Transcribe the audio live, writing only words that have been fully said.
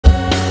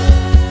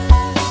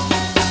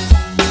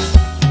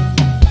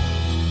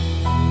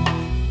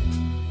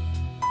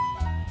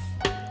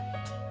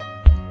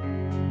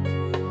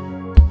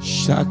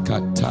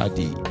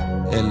Shakatadi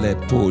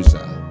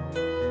Eleposa.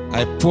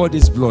 I pour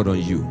this blood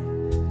on you.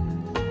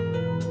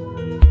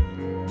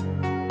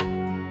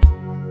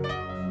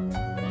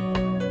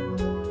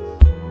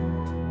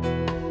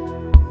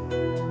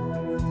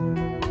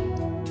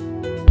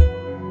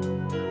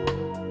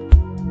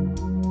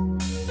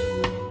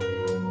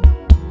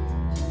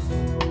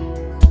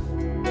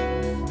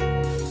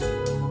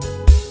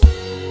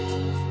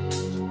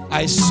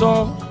 I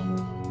saw,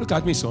 look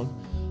at me, son.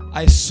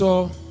 I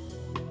saw,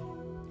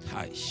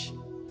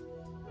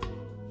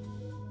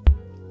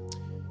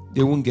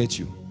 they won't get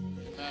you.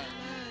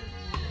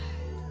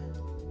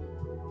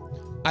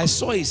 I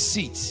saw a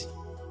seat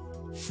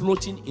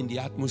floating in the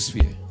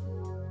atmosphere.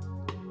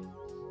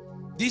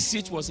 This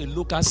seat was a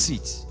local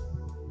seat,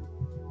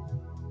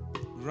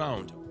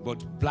 round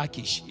but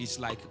blackish. It's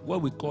like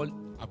what we call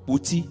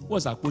apoti.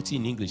 What's apoti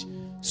in English?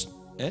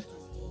 A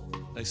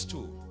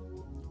stool,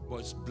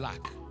 but it's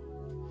black.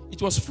 It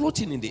was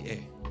floating in the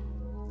air.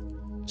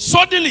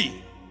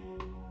 Suddenly,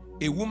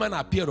 a woman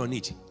appeared on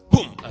it,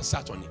 boom, and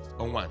sat on it,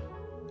 on one.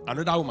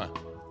 Another woman,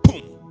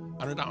 boom,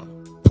 another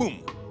one,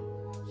 boom.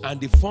 And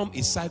they formed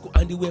a cycle,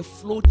 and they were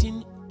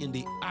floating in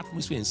the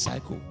atmosphere in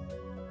cycle.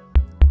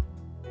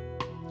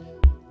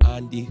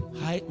 And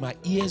my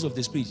ears of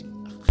the spirit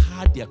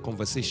heard their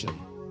conversation.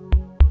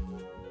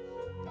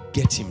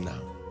 Get him now.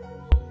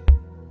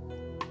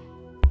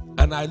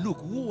 And I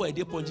look, who were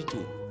they pointing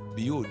to?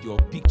 Behold, your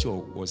picture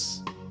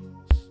was,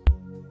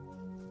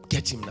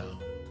 get him now.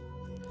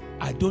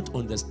 I don't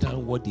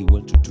understand what they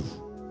want to do,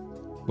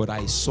 but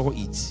I saw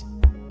it.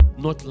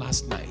 Not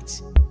last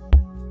night.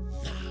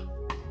 Now.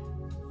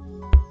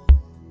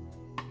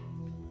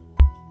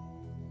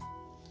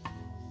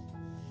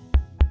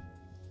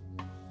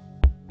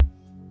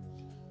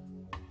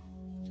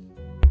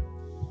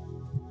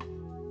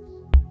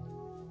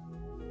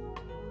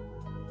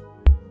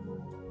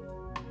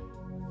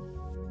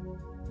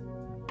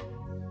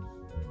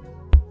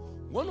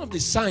 One of the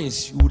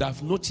signs you would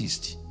have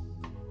noticed,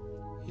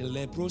 and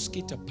I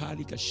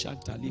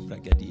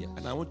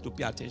want to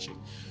pay attention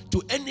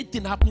to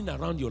anything happening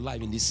around your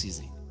life in this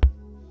season.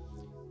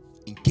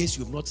 In case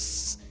you have not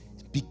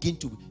begin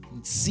to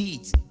see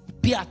it,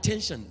 pay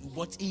attention.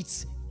 What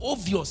it's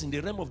obvious in the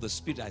realm of the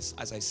spirit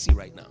as I see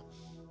right now.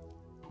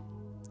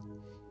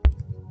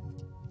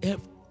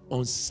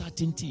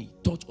 Uncertainty,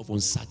 thought of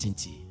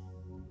uncertainty,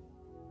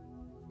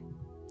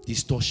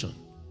 distortion,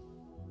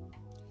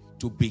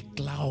 to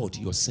becloud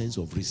your sense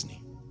of reasoning.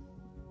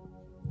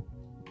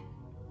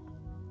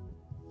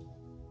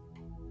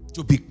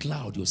 To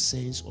becloud your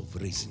sense of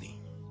reasoning.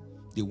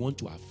 They want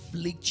to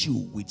afflict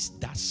you with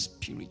that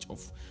spirit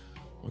of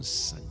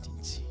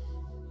uncertainty.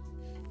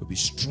 You'll be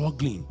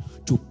struggling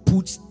to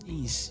put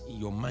things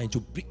in your mind,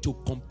 to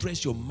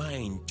compress your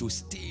mind, to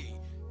stay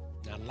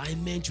in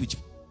alignment with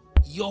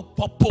your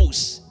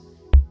purpose.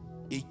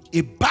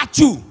 A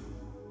battle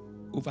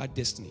over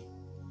destiny.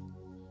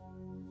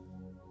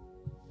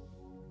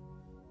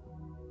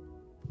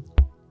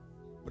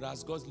 But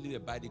as God's leader,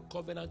 by the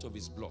covenant of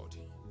his blood,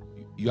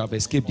 you have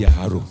escaped their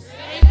arrow.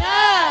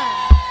 Amen.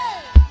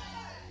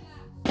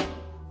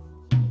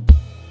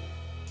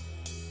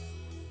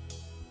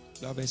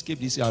 You have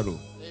escaped this arrow.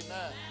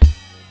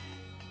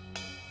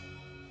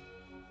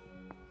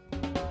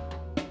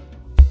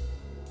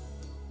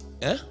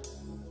 Amen.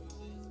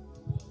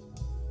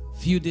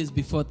 Few days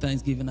before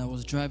Thanksgiving, I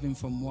was driving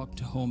from work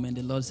to home, and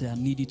the Lord said,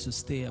 I need you to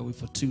stay away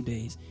for 2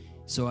 days.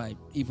 So I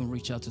even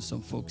reached out to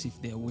some folks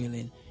if they're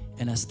willing,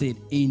 and I stayed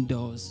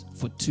indoors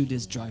for 2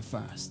 days dry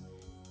fast.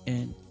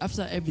 And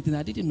after everything,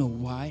 I didn't know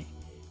why,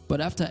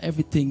 but after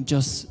everything,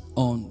 just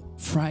on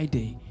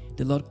Friday,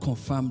 the Lord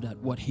confirmed that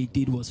what he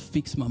did was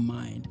fix my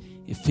mind.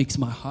 It fixed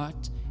my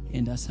heart,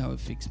 and that's how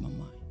it fixed my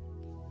mind.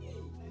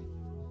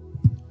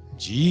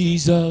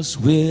 Jesus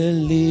will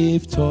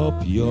lift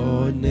up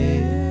your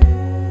name.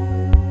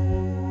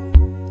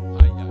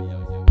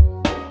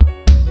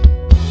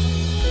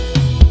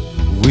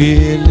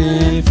 We'll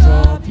lift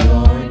up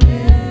your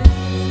name.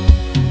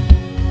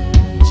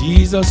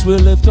 Jesus will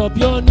lift up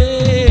your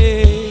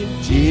name.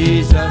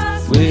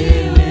 Jesus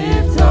will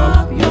lift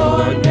up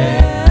your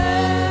name.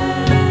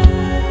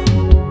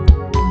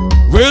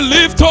 We'll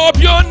lift up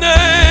your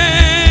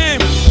name.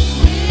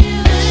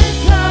 We'll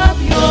lift up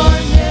your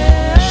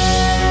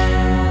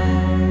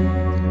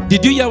name.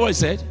 Did you hear what I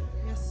said?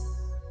 Yes.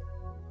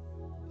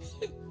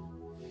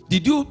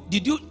 Did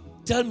you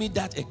tell me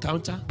that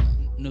encounter?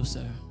 No,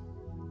 sir.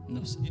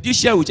 No, sir. Did you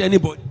share with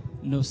anybody?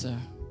 No, sir.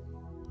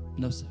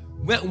 No, sir.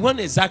 When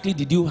exactly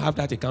did you have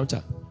that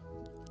encounter?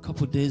 A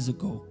couple days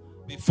ago.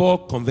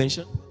 Before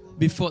convention?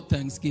 Before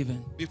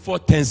Thanksgiving. Before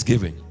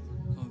Thanksgiving.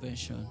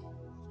 Convention.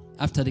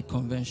 After the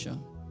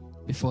convention.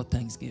 Before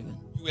Thanksgiving.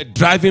 You were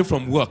driving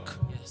from work.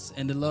 Yes.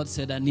 And the Lord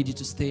said, I need you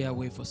to stay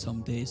away for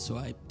some days. So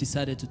I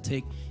decided to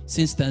take,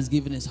 since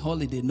Thanksgiving is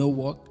holiday, no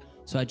work.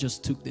 So I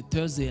just took the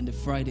Thursday and the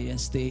Friday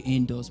and stay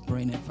indoors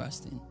praying and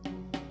fasting. Yes.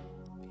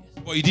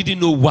 But you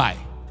didn't know why?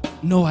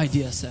 No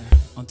idea, sir.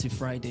 Until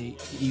Friday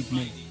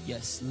evening.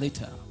 Yes,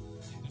 later.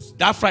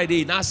 That Friday,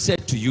 he now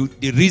said to you,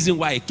 the reason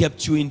why I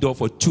kept you indoor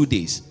for 2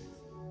 days,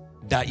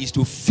 that is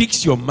to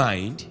fix your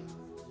mind,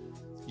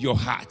 your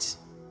heart.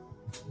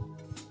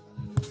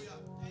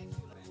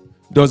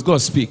 Does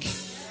God speak?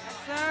 Yes,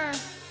 sir.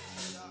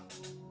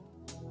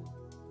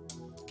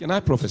 Can I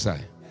prophesy?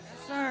 Yes,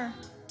 sir.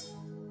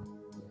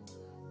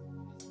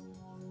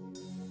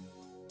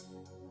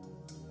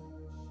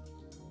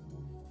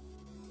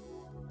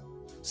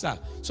 Sir,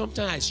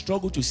 sometimes I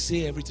struggle to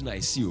say everything I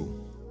see.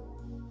 Oh.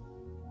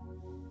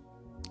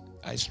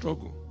 I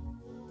struggle.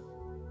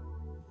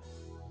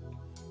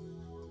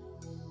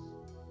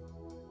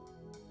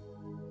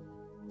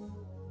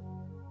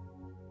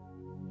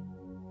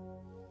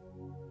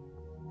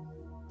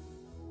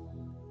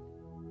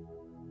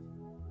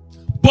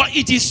 But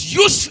it is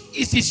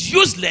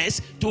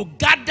useless to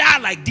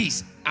gather like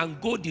this and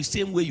go the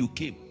same way you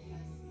came.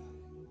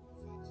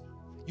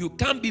 You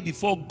can't be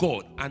before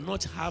God and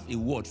not have a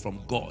word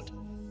from God.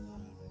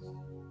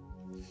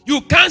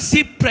 You can't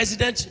see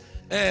President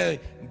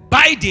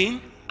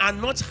Biden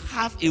and not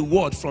have a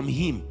word from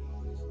him.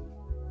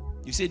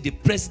 You say the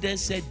president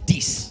said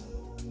this.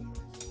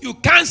 You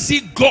can't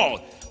see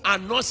God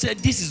and not say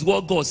this is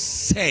what God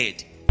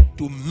said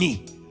to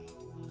me.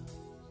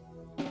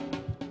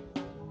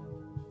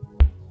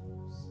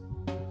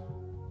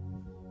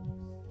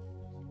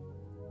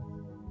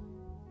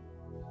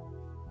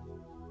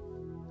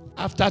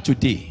 After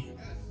today,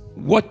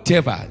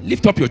 whatever,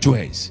 lift up your two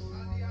hands.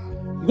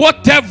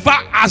 Whatever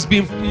has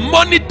been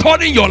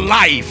monitoring your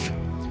life,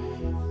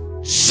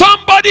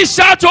 somebody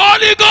shout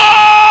Holy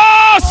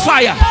Ghost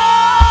fire.